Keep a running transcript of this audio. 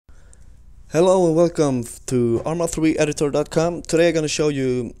Hello and welcome to Arma3editor.com. Today I'm going to show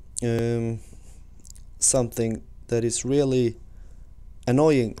you something that is really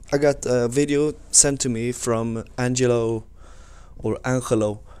annoying. I got a video sent to me from Angelo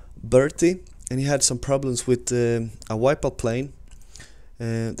Berti, and he had some problems with a wipeout plane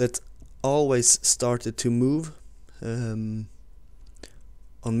that always started to move on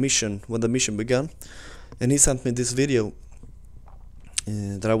mission when the mission began, and he sent me this video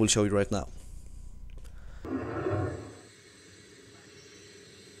that I will show you right now.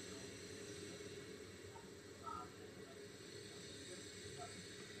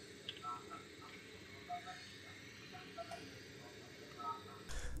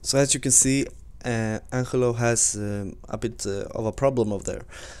 So as you can see, Angelo has a bit of a problem over there,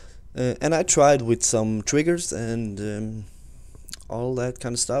 and I tried with some triggers and all that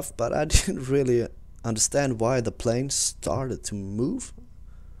kind of stuff, but I didn't really understand why the plane started to move.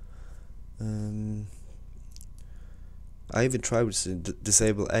 I even tried to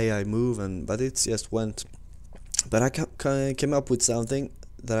disable AI move, but it just went. But I came up with something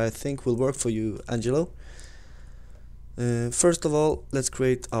that I think will work for you, Angelo. First of all, let's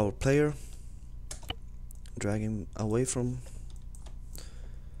create our player, drag him away from,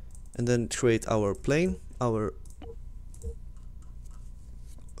 and then create our plane, our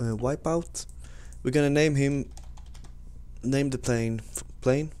wipeout. We're gonna name the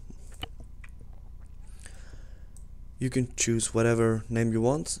plane. You can choose whatever name you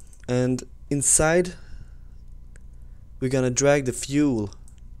want, and inside we're gonna drag the fuel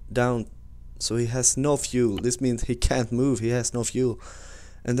down. So he has no fuel. This means he can't move, he has no fuel.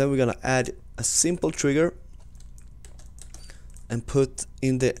 And then we're gonna add a simple trigger and put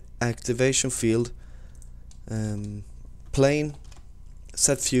in the activation field plane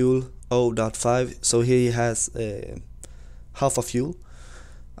set fuel 0.5. So here he has half a fuel.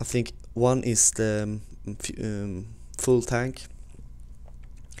 I think one is the full tank.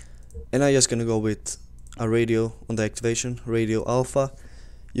 And I'm just gonna go with a radio on the activation, radio alpha.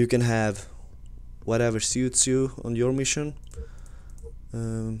 You can have whatever suits you on your mission,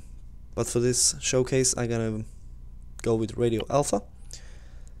 but for this showcase I'm gonna go with radio alpha.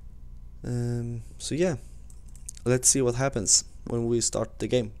 So yeah, let's see what happens when we start the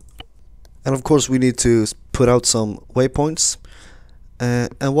game. And of course we need to put out some waypoints,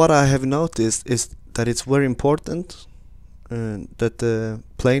 and what I have noticed is that it's very important that the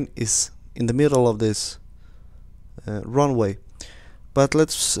plane is in the middle of this runway. But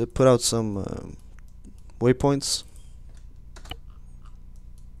let's put out some waypoints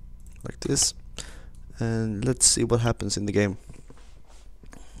like this, and let's see what happens in the game.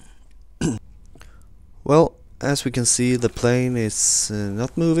 Well, as we can see, the plane is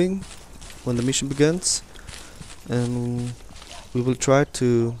not moving when the mission begins, and we will try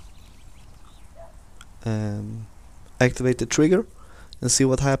to activate the trigger and see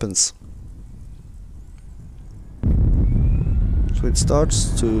what happens. So it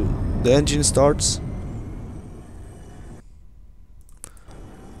starts the engine starts.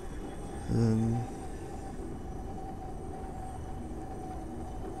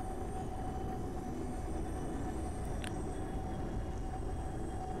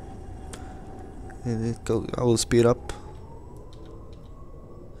 And I will speed up.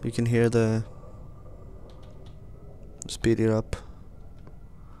 You can hear the speed it up.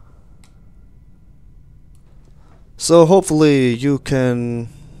 So hopefully you can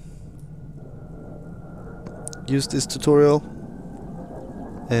use this tutorial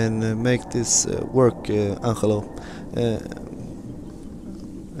and make this work, Angelo,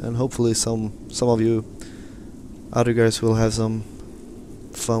 and hopefully some of you other guys will have some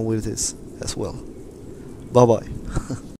fun with this as well. Bye bye.